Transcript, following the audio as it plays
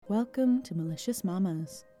Welcome to Malicious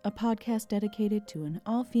Mamas, a podcast dedicated to an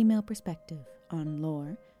all-female perspective on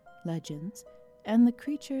lore, legends, and the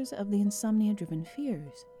creatures of the insomnia-driven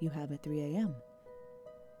fears you have at 3 a.m.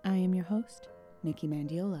 I am your host, Nikki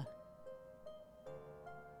Mandiola.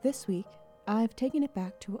 This week, I've taken it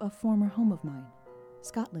back to a former home of mine,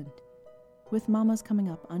 Scotland. With Mama's coming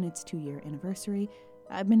up on its 2-year anniversary,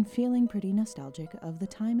 I've been feeling pretty nostalgic of the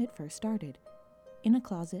time it first started, in a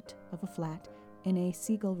closet of a flat in a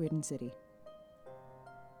seagull-ridden city.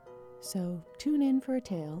 So tune in for a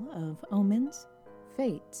tale of omens,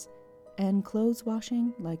 fates, and clothes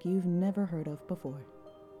washing like you've never heard of before.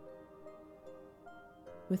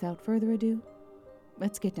 Without further ado,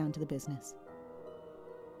 let's get down to the business.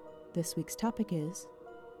 This week's topic is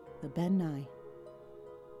the Ben Nye.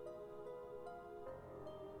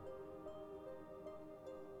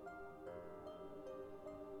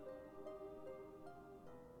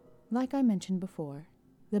 Like I mentioned before,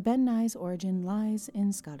 the Ben Nye's origin lies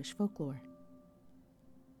in Scottish folklore.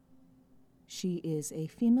 She is a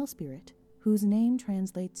female spirit whose name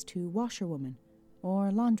translates to washerwoman or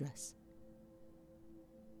laundress.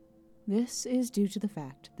 This is due to the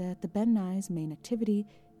fact that the Ben Nye's main activity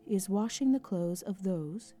is washing the clothes of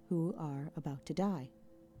those who are about to die.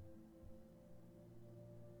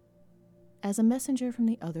 As a messenger from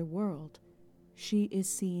the other world, she is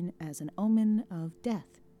seen as an omen of death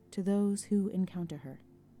to those who encounter her.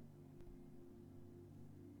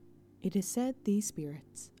 It is said these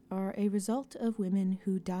spirits are a result of women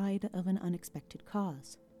who died of an unexpected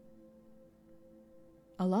cause.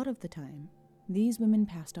 A lot of the time, these women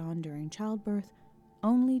passed on during childbirth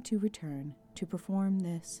only to return to perform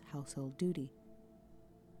this household duty.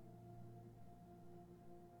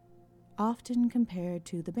 Often compared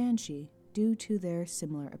to the banshee due to their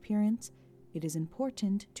similar appearance, it is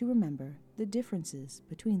important to remember the differences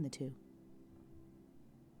between the two.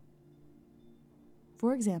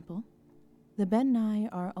 For example, the Ben Nye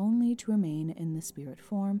are only to remain in the spirit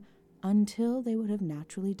form until they would have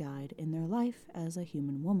naturally died in their life as a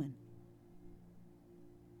human woman.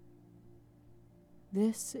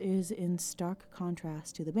 This is in stark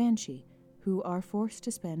contrast to the banshee, who are forced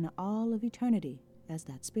to spend all of eternity as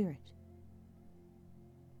that spirit.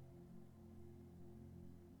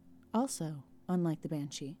 Also, unlike the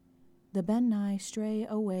banshee, the Ben Nye stray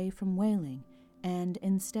away from wailing and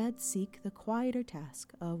instead seek the quieter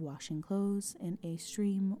task of washing clothes in a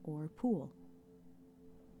stream or pool.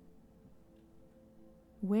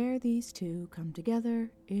 Where these two come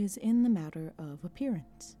together is in the matter of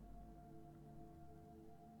appearance.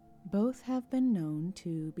 Both have been known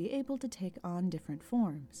to be able to take on different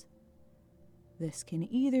forms. This can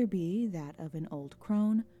either be that of an old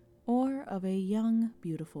crone or of a young,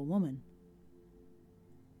 beautiful woman.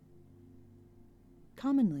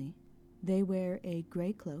 Commonly, they wear a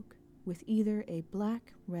gray cloak with either a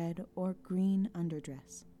black, red, or green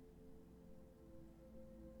underdress.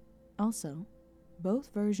 Also,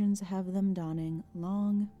 both versions have them donning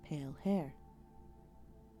long, pale hair.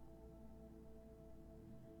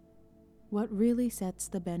 What really sets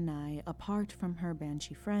the Ben Nye apart from her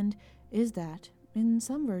banshee friend is that, in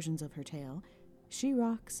some versions of her tale, she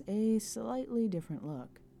rocks a slightly different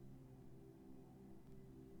look.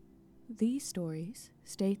 These stories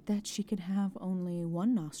state that she can have only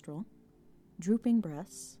one nostril, drooping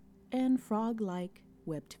breasts, and frog-like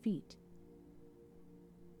webbed feet.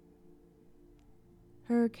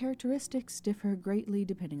 Her characteristics differ greatly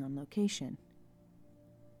depending on location.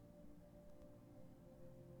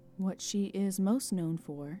 What she is most known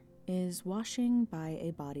for is washing by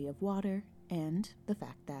a body of water and the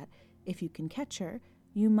fact that, if you can catch her,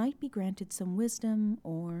 you might be granted some wisdom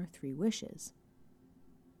or 3 wishes.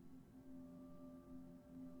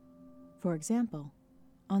 For example,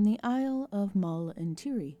 on the Isle of Mull in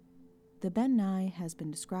Tiree, the Ben Nye has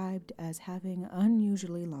been described as having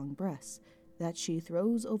unusually long breasts that she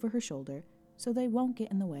throws over her shoulder so they won't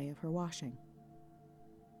get in the way of her washing.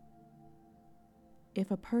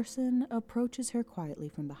 If a person approaches her quietly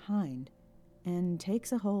from behind and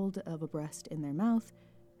takes a hold of a breast in their mouth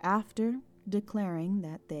after declaring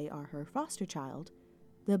that they are her foster child,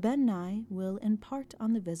 the Ben Nye will impart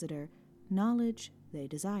on the visitor knowledge they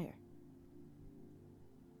desire.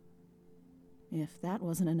 If that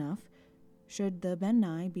wasn't enough, should the Ben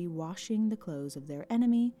Nye be washing the clothes of their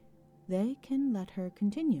enemy, they can let her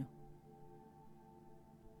continue.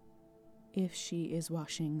 If she is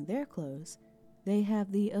washing their clothes, they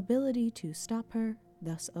have the ability to stop her,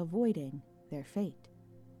 thus avoiding their fate.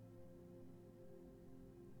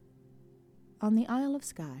 On the Isle of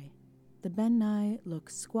Skye, the Ben Nye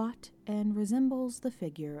looks squat and resembles the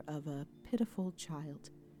figure of a pitiful child.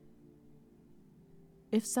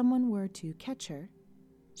 If someone were to catch her,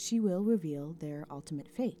 she will reveal their ultimate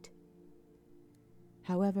fate.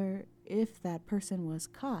 However, if that person was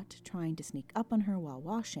caught trying to sneak up on her while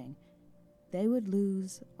washing, they would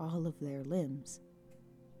lose all of their limbs.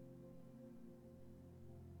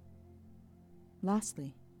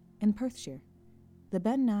 Lastly, in Perthshire, the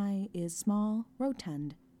Ben Nye is small,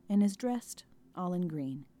 rotund, and is dressed all in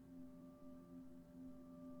green.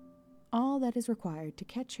 All that is required to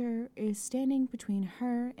catch her is standing between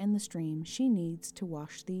her and the stream she needs to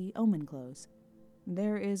wash the omen clothes.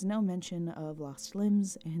 There is no mention of lost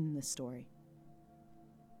limbs in this story.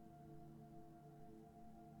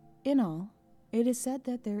 In all, it is said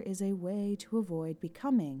that there is a way to avoid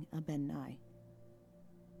becoming a Ben Nye.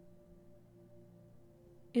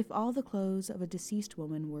 If all the clothes of a deceased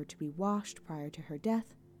woman were to be washed prior to her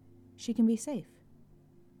death, she can be safe.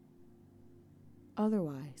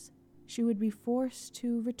 Otherwise, she would be forced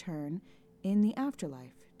to return in the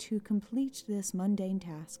afterlife to complete this mundane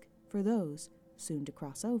task for those soon to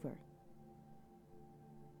cross over.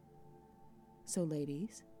 So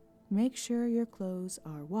ladies, make sure your clothes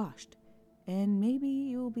are washed, and maybe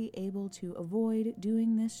you'll be able to avoid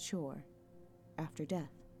doing this chore after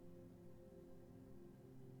death.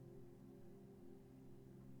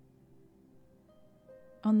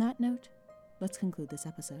 On that note, let's conclude this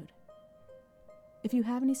episode. If you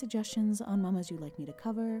have any suggestions on mamas you'd like me to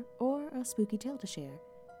cover or a spooky tale to share,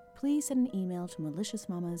 please send an email to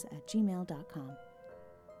maliciousmamas@gmail.com.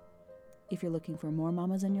 If you're looking for more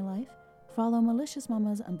mamas in your life, follow Malicious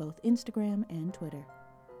Mamas on both Instagram and Twitter.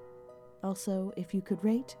 Also, if you could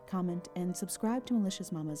rate, comment, and subscribe to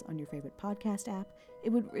Malicious Mamas on your favorite podcast app,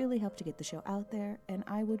 it would really help to get the show out there, and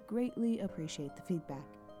I would greatly appreciate the feedback.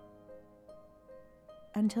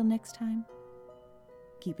 Until next time,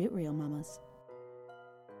 keep it real, mamas.